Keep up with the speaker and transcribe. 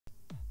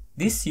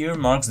This year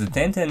marks the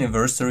 10th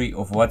anniversary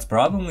of what's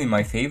probably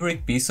my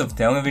favorite piece of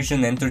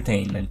television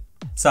entertainment,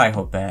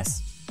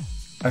 Psycho-Pass.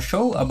 A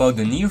show about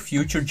the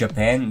near-future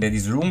Japan that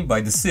is ruled by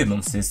the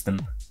Sibyl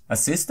system, a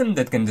system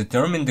that can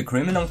determine the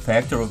criminal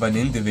factor of an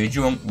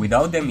individual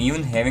without them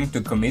even having to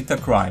commit a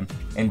crime,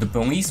 and the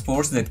police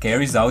force that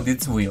carries out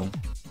its will.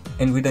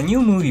 And with a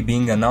new movie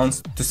being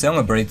announced to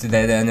celebrate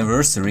that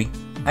anniversary,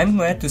 I'm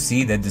glad to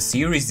see that the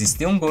series is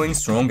still going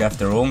strong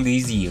after all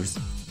these years.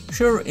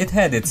 Sure, it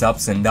had its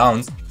ups and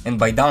downs, and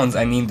by downs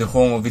I mean the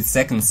whole of its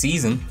second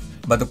season,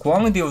 but the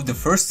quality of the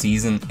first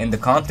season and the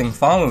content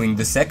following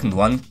the second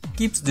one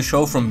keeps the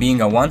show from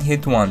being a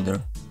one-hit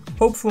wonder.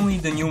 Hopefully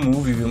the new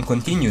movie will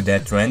continue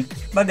that trend,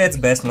 but that's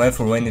best left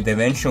for when it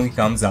eventually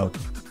comes out.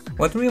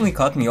 What really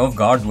caught me off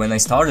guard when I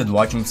started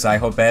watching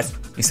Psycho-Pass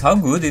is how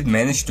good it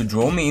managed to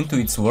draw me into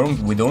its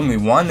world with only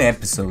one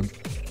episode.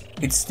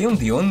 It's still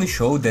the only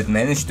show that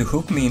managed to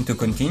hook me into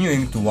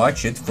continuing to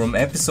watch it from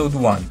episode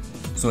 1.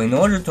 So in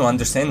order to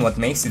understand what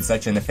makes it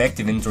such an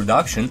effective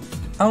introduction,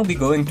 I'll be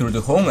going through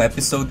the whole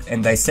episode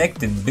and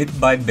dissect it bit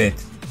by bit,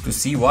 to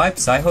see why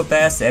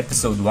Psycho-Pass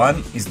episode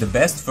 1 is the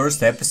best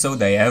first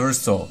episode I ever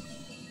saw.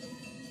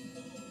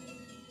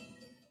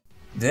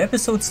 The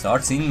episode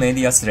starts in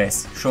medias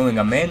res, showing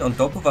a man on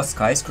top of a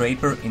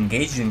skyscraper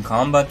engaged in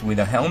combat with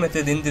a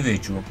helmeted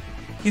individual.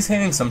 He's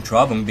having some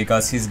trouble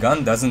because his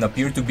gun doesn't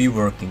appear to be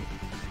working.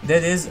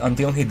 That is,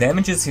 until he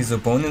damages his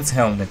opponent's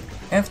helmet,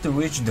 after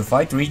which the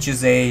fight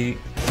reaches a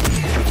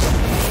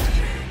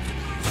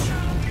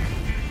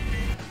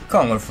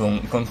colorful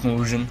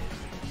conclusion.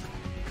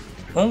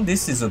 All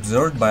this is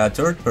observed by a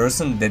third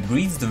person that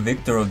greets the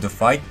victor of the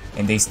fight,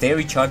 and they stare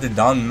each other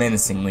down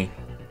menacingly,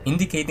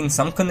 indicating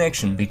some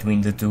connection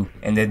between the two,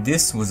 and that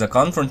this was a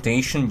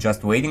confrontation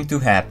just waiting to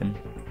happen.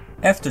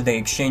 After they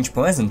exchange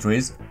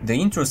pleasantries, the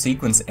intro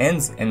sequence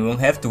ends and we'll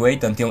have to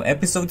wait until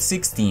episode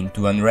 16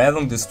 to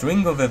unravel the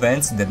string of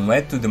events that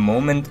led to the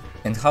moment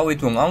and how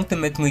it will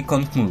ultimately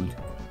conclude.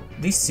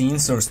 This scene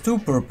serves two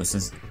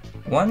purposes.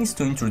 One is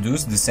to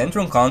introduce the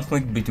central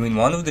conflict between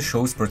one of the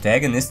show's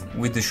protagonists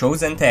with the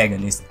show's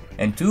antagonist,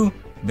 and two,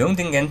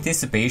 building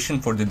anticipation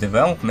for the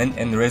development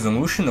and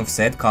resolution of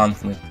said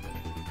conflict.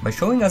 By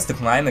showing us the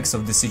climax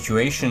of the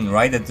situation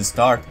right at the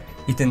start,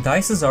 it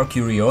entices our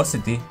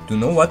curiosity to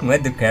know what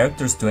led the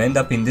characters to end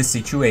up in this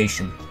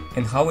situation,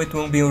 and how it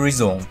will be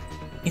resolved.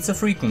 It's a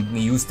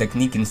frequently used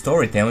technique in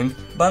storytelling,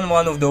 but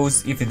one of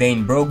those if it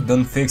ain't broke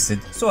don't fix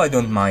it, so I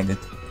don't mind it.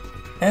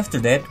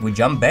 After that, we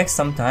jump back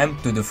some time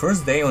to the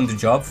first day on the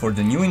job for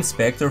the new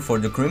inspector for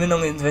the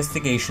Criminal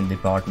Investigation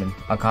Department,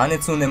 Akane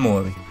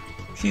Tsunemori.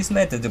 She is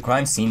met at the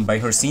crime scene by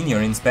her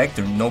senior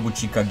inspector,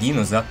 Nobuchika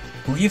Ginoza,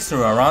 who gives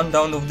her a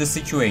rundown of the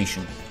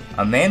situation.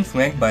 A man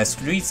flagged by a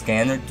street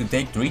scanner to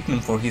take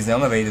treatment for his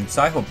elevated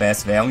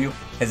Psycho-Pass value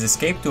has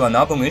escaped to an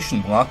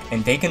abolition block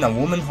and taken a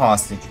woman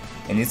hostage,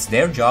 and it's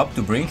their job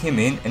to bring him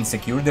in and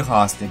secure the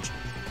hostage.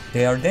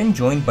 They are then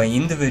joined by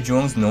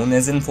individuals known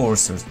as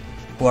enforcers,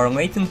 who are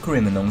latent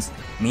criminals,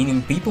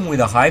 meaning people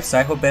with a high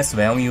Psycho-Pass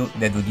value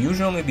that would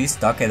usually be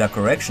stuck at a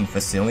correction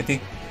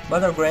facility,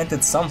 but are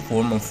granted some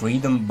form of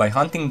freedom by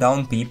hunting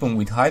down people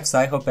with high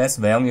Psycho-Pass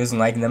values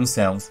like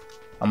themselves.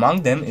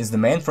 Among them is the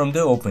man from the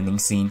opening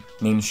scene,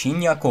 named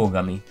Shinya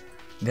Kogami.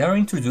 They are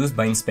introduced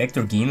by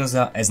Inspector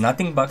Ginoza as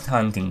nothing but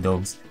hunting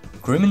dogs,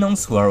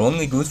 criminals who are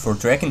only good for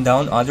tracking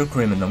down other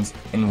criminals,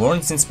 and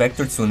warns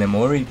Inspector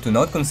Tsunemori to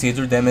not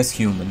consider them as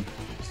human.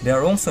 They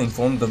are also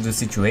informed of the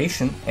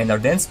situation and are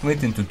then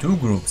split into two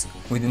groups,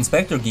 with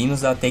Inspector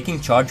Ginoza taking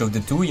charge of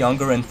the two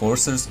younger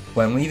enforcers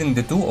while leaving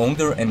the two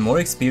older and more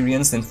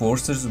experienced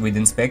enforcers with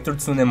Inspector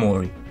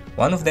Tsunemori,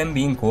 one of them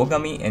being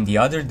Kogami and the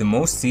other the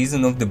most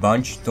seasoned of the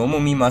bunch,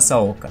 Tomomi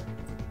Masaoka.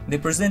 They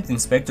present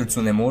Inspector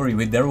Tsunemori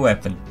with their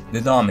weapon,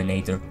 the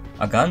Dominator,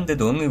 a gun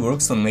that only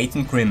works on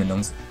latent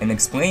criminals, and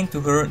explain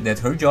to her that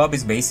her job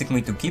is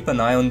basically to keep an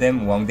eye on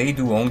them while they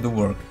do all the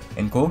work,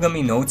 and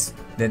Kogami notes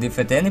that if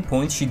at any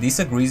point she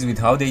disagrees with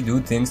how they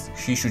do things,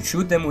 she should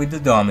shoot them with the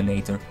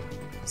Dominator,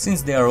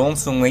 since they are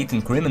also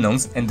latent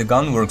criminals and the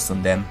gun works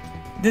on them.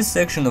 This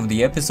section of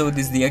the episode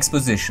is the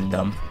exposition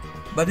dump.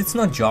 But it's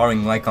not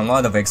jarring like a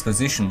lot of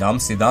exposition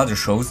dumps in other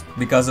shows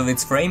because of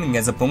its framing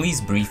as a police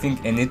briefing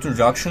and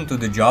introduction to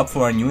the job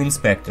for a new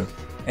inspector,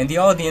 and the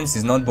audience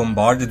is not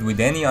bombarded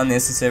with any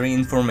unnecessary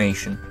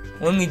information,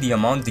 only the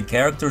amount the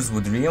characters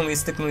would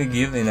realistically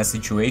give in a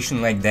situation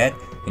like that,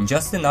 and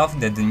just enough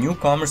that the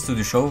newcomers to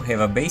the show have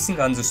a basic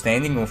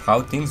understanding of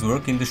how things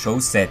work in the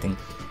show's setting.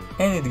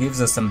 And it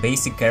gives us some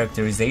basic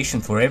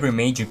characterization for every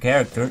major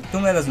character to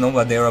let us know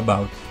what they're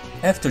about.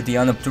 After the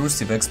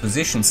unobtrusive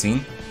exposition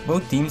scene,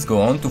 both teams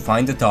go on to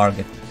find the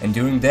target, and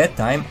during that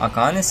time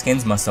Akane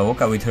scans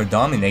Masaoka with her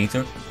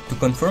Dominator to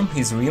confirm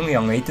he's really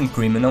a latent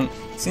criminal,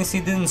 since he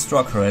didn't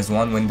struck her as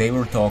one when they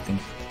were talking,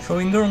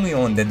 showing early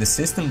on that the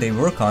system they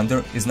work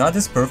under is not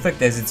as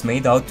perfect as it's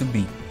made out to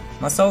be.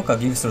 Masaoka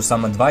gives her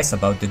some advice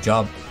about the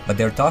job, but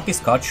their talk is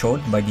cut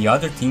short by the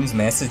other team's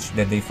message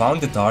that they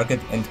found the target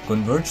and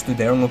converge to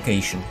their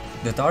location.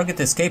 The target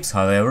escapes,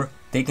 however,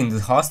 taking the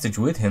hostage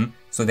with him,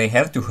 so they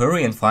have to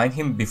hurry and find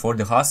him before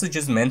the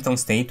hostage's mental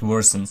state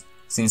worsens,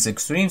 since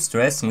extreme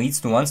stress leads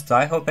to one's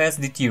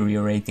psychopath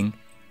deteriorating.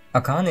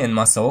 Akane and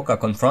Masaoka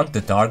confront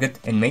the target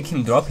and make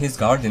him drop his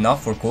guard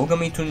enough for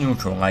Kogami to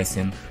neutralize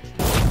him.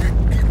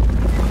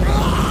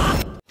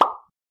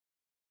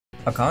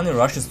 Akane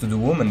rushes to the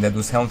woman that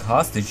was held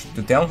hostage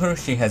to tell her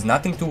she has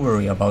nothing to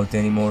worry about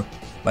anymore,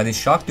 but is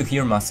shocked to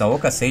hear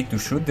Masaoka say to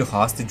shoot the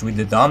hostage with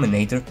the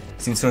Dominator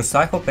since her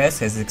psychopath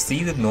has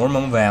exceeded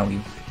normal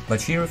value,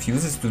 but she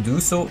refuses to do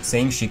so,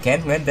 saying she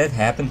can't let that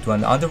happen to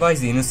an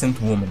otherwise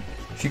innocent woman.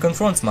 She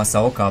confronts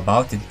Masaoka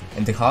about it,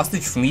 and the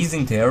hostage flees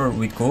in terror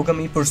with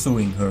Kogami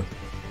pursuing her.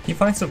 He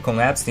finds her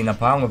collapsed in a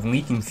pile of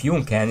leaking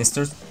fuel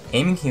canisters,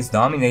 aiming his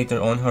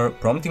Dominator on her,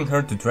 prompting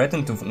her to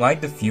threaten to light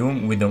the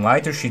fuel with the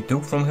lighter she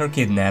took from her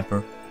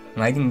kidnapper,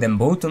 lighting them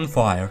both on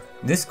fire.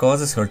 This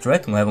causes her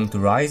threat level to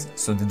rise,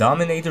 so the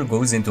Dominator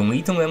goes into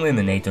lethal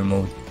eliminator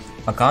mode.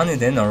 Akane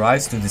then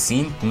arrives to the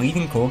scene,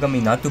 pleading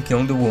Kogami not to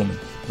kill the woman,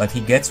 but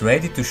he gets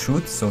ready to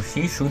shoot, so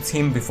she shoots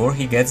him before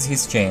he gets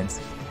his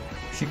chance.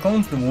 She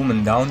calms the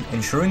woman down,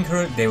 ensuring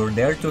her they were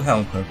there to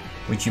help her,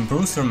 which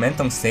improves her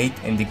mental state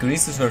and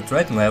decreases her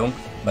threat level,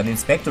 but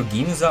Inspector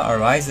Ginuza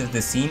arrives at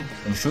the scene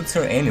and shoots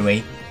her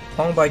anyway,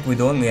 albeit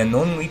with only a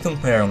non-lethal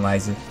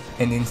paralyzer,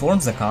 and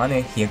informs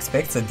Akane he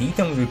expects a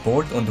detailed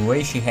report on the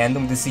way she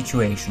handled the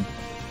situation.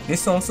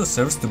 This also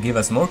serves to give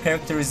us more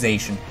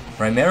characterization,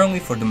 primarily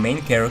for the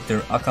main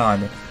character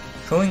Akane,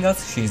 showing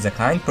us she is a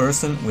kind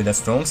person with a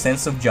strong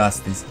sense of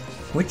justice,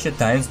 which at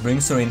times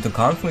brings her into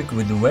conflict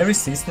with the very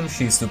system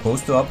she is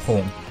supposed to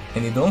uphold,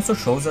 and it also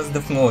shows us the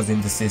flaws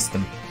in the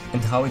system,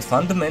 and how it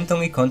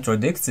fundamentally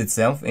contradicts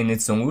itself in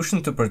its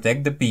solution to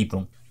protect the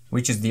people,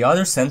 which is the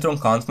other central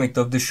conflict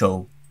of the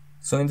show.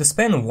 So in the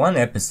span of one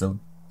episode,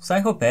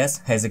 Psycho-Pass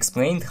has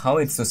explained how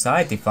its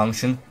society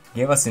function,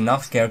 gave us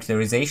enough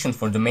characterization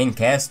for the main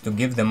cast to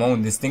give them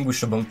own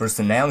distinguishable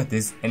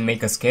personalities and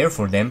make us care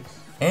for them,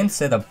 and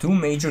set up two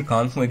major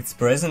conflicts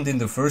present in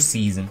the first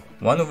season,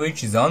 one of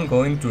which is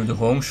ongoing through the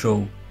whole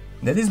show.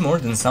 That is more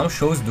than some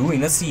shows do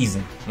in a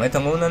season, let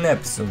alone an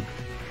episode.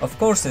 Of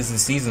course, as the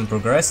season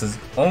progresses,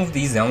 all of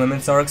these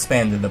elements are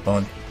expanded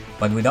upon,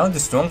 but without the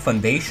strong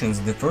foundations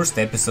the first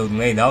episode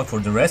laid out for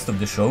the rest of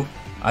the show,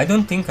 I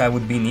don't think I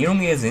would be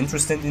nearly as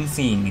interested in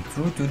seeing it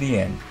through to the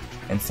end,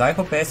 and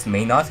Psycho-Pass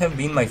may not have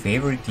been my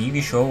favorite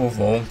TV show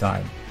of all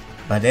time.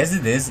 But as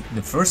it is,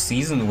 the first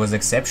season was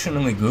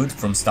exceptionally good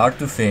from start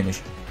to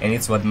finish, and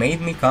it's what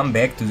made me come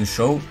back to the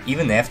show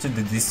even after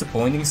the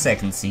disappointing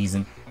second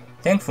season.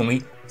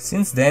 Thankfully,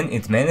 since then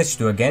it managed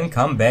to again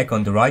come back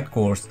on the right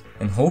course,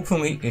 and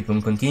hopefully it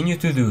will continue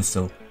to do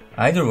so.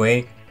 Either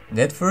way,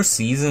 that first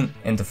season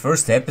and the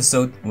first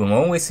episode will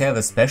always have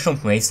a special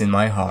place in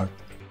my heart.